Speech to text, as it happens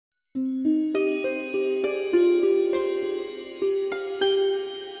من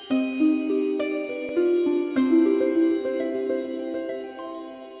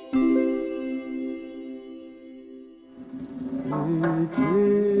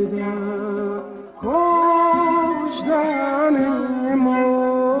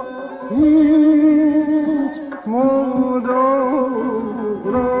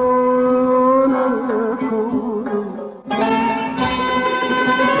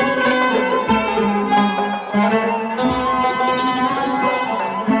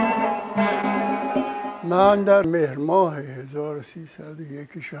در مهر ماه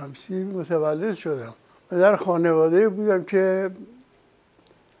 1301 شمسی متولد شدم و در خانواده بودم که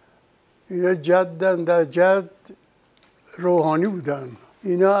اینا جدن در جد روحانی بودن.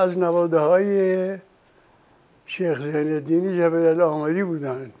 اینا از نواده های شیخ زینالدین جبل املی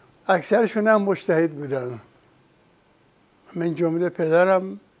بودن. اکثرشون هم مجتهد بودن. من جمله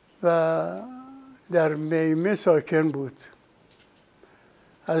پدرم و در میمه ساکن بود.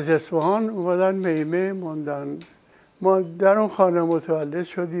 از اصفهان اومدن میمه موندن. ما در اون خانه متولد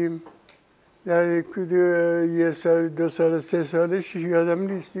شدیم. در یه سال، 2 سال، 3 سالش یادم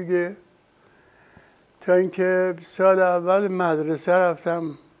نیست دیگه. تا اینکه سال اول مدرسه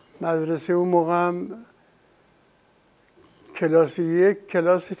رفتم. مدرسه اون موقع هم کلاس 1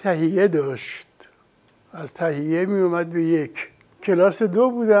 کلاس تهیه داشت. از تهیه می اومد به 1. کلاس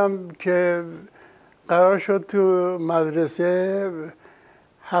 2 بودم که قرار شد تو مدرسه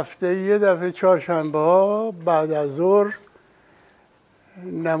هفته یه دفعه چهارشنبه ها بعد از ظهر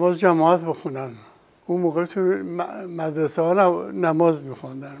نماز جماعت بخونن. اون موقع تو مدرسه ها نماز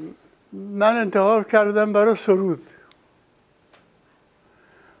میخوندن. من انتخاب کردم برای سرود.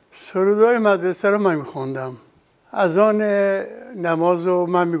 سرودهای مدرسه رو من میخوندم. اذان نماز رو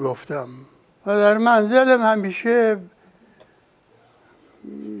من میگفتم. و در منزلم همیشه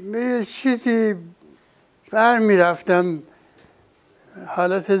به یه چیزی بر میرفتم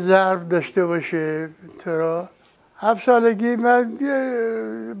حالت ضرب داشته باشه. ترا 7 سالگی من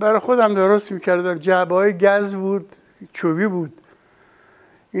برای خودم درست میکردم. جعبه‌های گز بود، چوبی بود.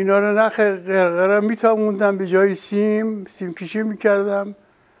 اینا رو نخ قرقره میتاموندم به جای سیم کشی میکردم،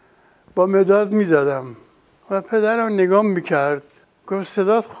 با مداد میزدم. و پدرم نگاه میکرد، گفت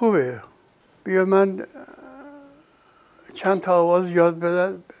صدات خوبه، بیا من چند تا آواز یاد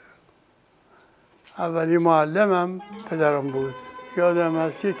بده. اولی معلمم پدرم بود. یادم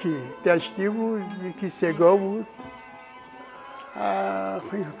هست یکی دشتی بود، یکی سگا بود.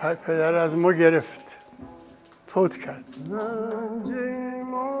 پدر از ما گرفت، فوت کرد.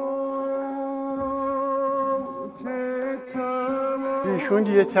 ایشون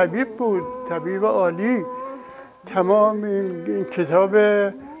یه طبیب بود، طبیب عالی. تمام این کتاب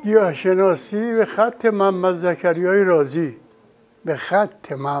گیاهشناسی به خط محمد زکریای رازی، به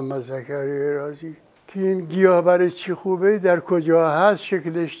خط محمد زکریای رازی، که این گیاه برای چی خوبه، در کجا هست،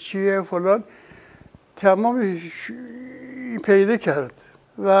 شکلش چیه، فلان، تمام پیدا کرد.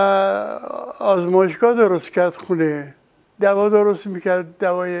 و آزمایشگاه درست کرد خونه. دوا درست میکرد،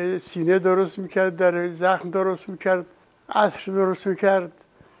 دوای سینه درست میکرد، در زخم درست میکرد، عطر درست میکرد.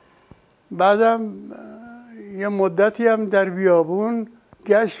 بعدم یه مدتی هم در بیابون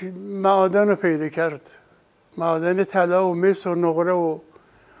گشت، معادن رو پیدا کرد. معادن طلا و مس و نقره و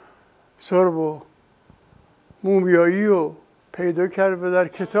سرب و مومیایی رو پیدا کرد و در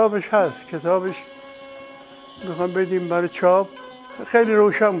کتابش هست. کتابش میخوام بدیم برای چاپ. خیلی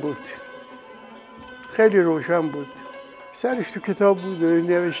روشن بود، خیلی روشن بود. سرش تو کتاب بود،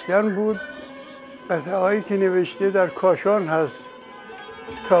 نوشتن بود. قطعه هایی که نوشته در کاشان هست،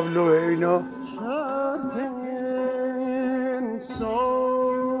 تابلو اینا.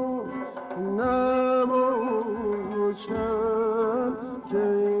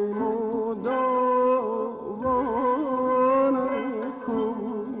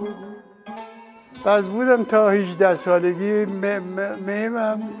 بعد بودم تا 18 سالگی.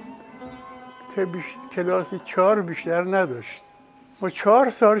 میمم کلاس 4 بیشتر نداشت. ما 4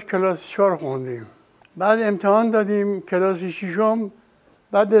 سال کلاس 4 خوندیم. بعد امتحان دادیم کلاس 6م.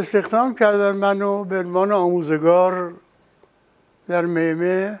 بعد استخدام کردن منو به عنوان آموزگار در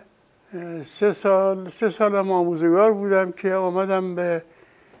میمه. 3 سالم آموزگار بودم که آمدم به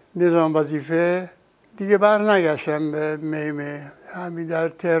نظام وظیفه. دیگه برنگشتم به میمه. همین در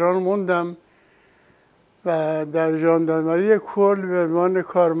تهران موندم و در ژاندارمری کل به عنوان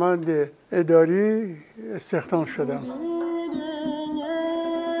کارمند اداری استخدام شدم.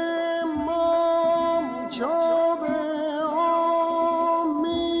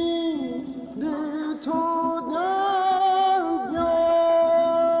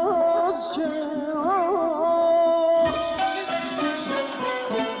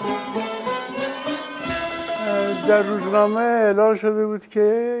 در روزنامه اعلان شده بود که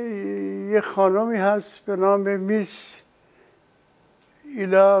یه خانمی هست به نام میس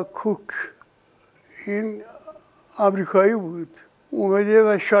ایلا کوک، این آمریکایی بود، اومده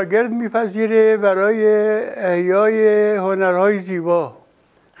و شاگرد میپذیره برای احیای هنرهای زیبا.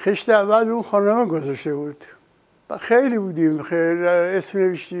 خشت اول اون خانم گذاشته بود و خیلی بودیم، خیلی اسم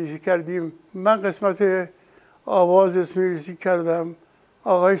نوشتی کردیم. من قسمت آواز اسم نوشتی کردم،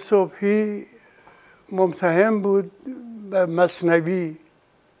 آقای صبحی ممتحن بود به مثنوی،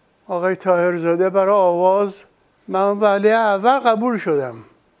 آقای طاهرزاده برای آواز. من ولی اول قبول شدم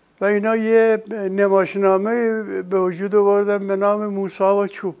و اینا یه نمایشنامه به وجود آوردن به نام موسی و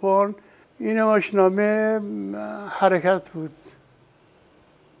چوپان. این نمایشنامه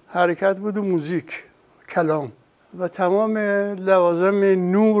حرکت بود و موزیک، کلام و تمام لوازم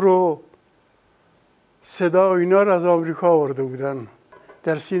نور و صدا و اینا رو از آمریکا آورده بودن.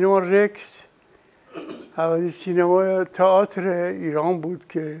 در سینما رکس، اولین سینما تئاتر ایران بود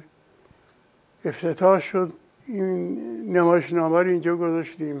که افتتاح شد. این نمایشنامه رو اینجا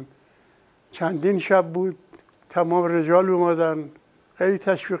گذاشتیم. چندین شب بود، تمام رجال اومدن، خیلی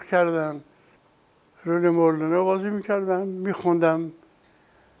تشویق کردن، رول مولانا بازی میکردن، میخوندم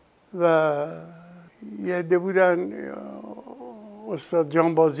و یه عده بودن. استاد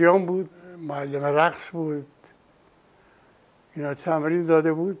جانبازیان بود، معلم رقص بود، اینا تمرین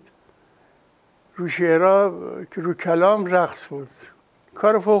داده بود. رو شعرها که رو کلام رقص بود،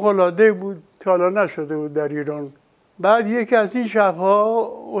 کار فوق‌العاده بود، تا حالا نشده بود در ایران. بعد یکی از این شبها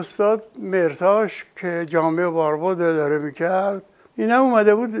استاد مهرتاش که جامعه بارباد اداره میکرد، این هم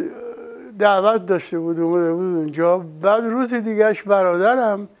اومده بود، دعوت داشته بود، اومده بود اونجا. بعد روز دیگهش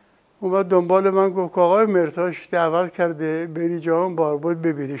برادرم اومد دنبال من، گفت آقای مهرتاش دعوت کرده بری جامعه بارباد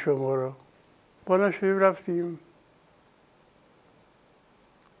ببینی شما رو. بالا شدیم رفتیم،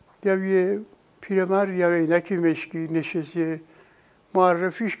 یه پیرمرد یه عینک مشکی نشسته،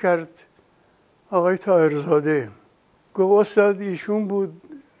 معرفیش کرد آقای طاهرزاده. گفت استاد ایشون بود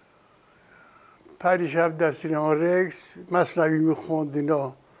پریشب در سینما رکس مثنوی میخوند،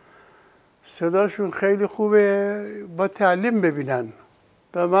 اینا صداشون خیلی خوبه، با تعلیم ببینن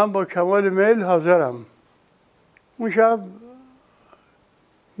و من با کمال میل حاضرم. اون شب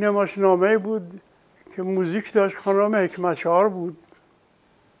نمایشنامه بود که موزیک داشت، خانم حکمتشعار بود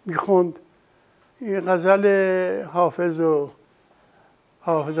میخوند. این غزل حافظ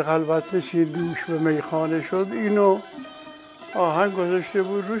خلوت نشین دوش به میخانه شد، اینو آهنگ گذاشته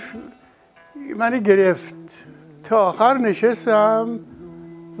بود روش. منو گرفت، تا آخر نشستم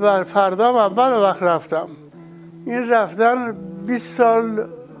و فردام اول وقت رفتم. این رفتن 20 سال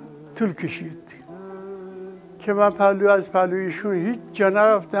طول کشید که من از پهلویشون هیچ جا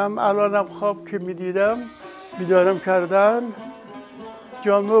نرفتم. الانم خواب که میدیدم بیدارم کردن،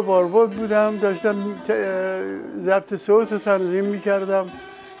 جامعه بارباد بودم، داشتم ضبط صوت رو تنظیم میکردم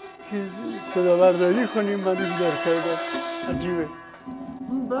که صدا برداری کنیم، من بیدار کردم. عجیبه.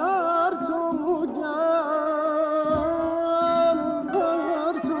 بر تو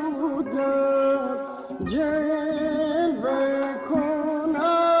جلوه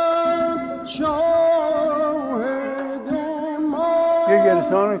کنم شاهد ما. یک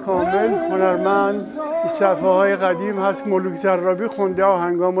انسان کامل، هنرمند. صفحه های قدیم هست، ملوک زرابی خونده،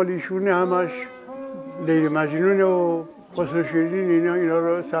 آهنگا مال ایشونه همش. لیلی مجنون و خسرو شیرین اینا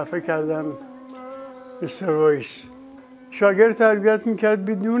رو صفحه کردن. مستر وایس شاگرد تربیت میکرد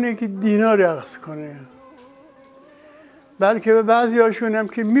بدون که دینا رقص کنه، بلکه به بعضی هاشون هم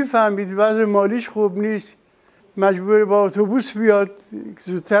که میفهمید وضع مالیش خوب نیست، مجبور با اتوبوس بیاد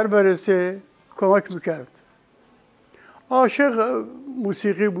زودتر برسه، کمک میکرد. عاشق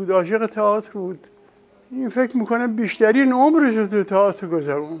موسیقی بود، عاشق تئاتر بود. این فکر میکنم بیشترین عمرش رو تو تئاتر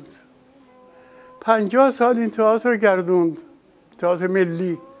گذروند. 50 سال این تئاتر رو گردوند، تئاتر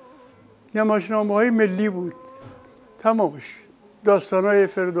ملی. نمایشنامه‌های ملی بود تمامش، داستان‌های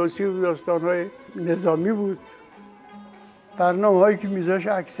فردوسی بود، داستان‌های نظامی بود. برنامه‌هایی که میذاش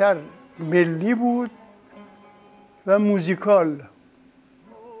اکثر ملی بود و موزیکال.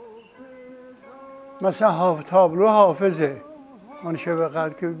 مثلا تابلو حافظه، آن شب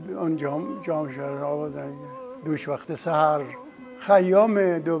قدر که آن جام شهر آبادن دوش وقت سحر،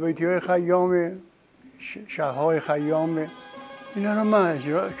 خیام، دو بیتی‌های خیام، شب‌های خیام، اینا رو من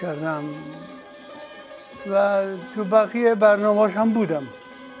اجرا کردم و تو بقیه برنامه‌اش هم بودم،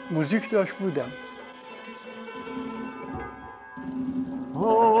 موزیک داشت بودم.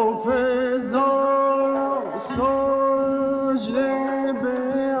 حافظا سجده به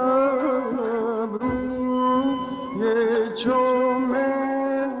ابروی چو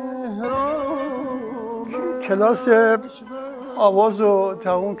مهراب. کلاس آواز رو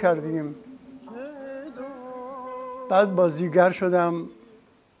تموم کردیم. بعد بازیگر شدم،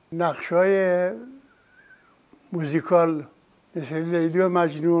 نقشای موزیکال مثل لیلی و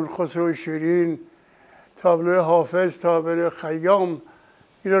مجنون، خسرو و شیرین، تابلو حافظ، تابلو خیام،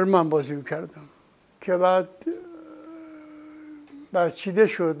 اینا رو من بازی میکردم که بعد برچیده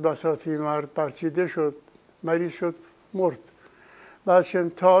شد، بساطی مرد برچیده شد، مریض شد، مرد. بعد شدم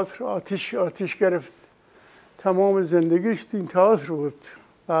تئاتر، آتیش گرفت، تمام زندگیش این تئاتر بود.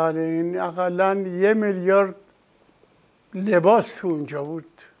 بله، این اقلا 1 میلیارد لباس تو اونجا بود،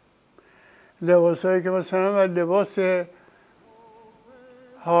 لباسایی که مثلا لباس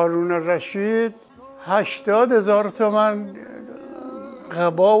هارون رشید 80,000 تومان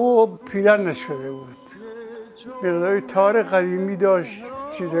قبا و پیرن نشده بود. مقداری تار قدیمی داشت،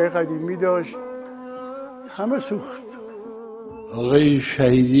 چیزهای قدیمی داشت، همه سوخت. آقای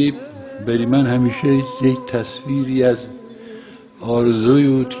شهیدی برای من همیشه یک تصویری از آرزویی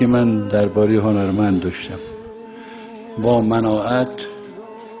بود که من درباره هنرمند داشتم. با مناعت،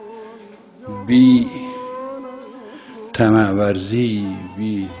 بی طمع ورزی،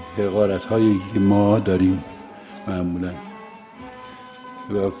 بی حقارت هایی که ما داریم معمولا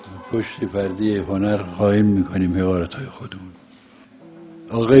و پشت پرده هنر قایم میکنیم حقارت های خودمون.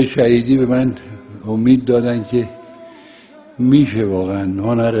 آقای شهیدی به من امید دادن که میشه واقعا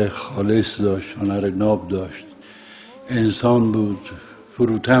هنر خالص داشت، هنر ناب داشت، انسان بود،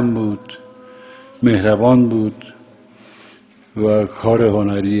 فروتن بود، مهربان بود و کار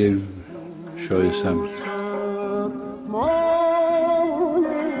هنری شایستم.